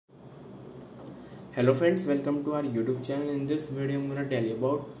Hello friends, welcome to our YouTube channel. In this video I'm gonna tell you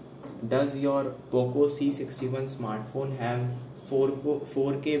about, does your Poco C61 smartphone have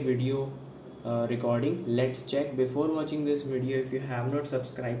 4K video recording? Let's check. Before watching this video, if you have not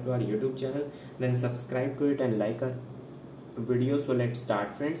subscribed to our YouTube channel, then subscribe to it and like our video. So let's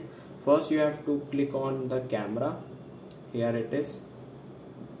start friends. First you have to click on the camera. Here it is.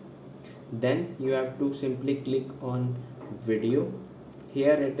 Then you have to simply click on video.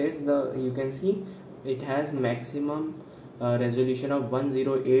 Here it is, you can see it has maximum resolution of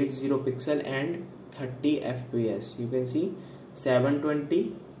 1080 pixel and 30 fps. You can see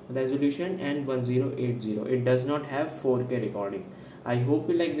 720 resolution and 1080. It does not have 4K recording. I hope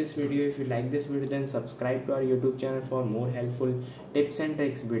you like this video. If you like this video, then subscribe to our YouTube channel for more helpful tips and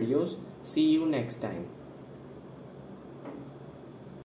tricks videos. See you next time.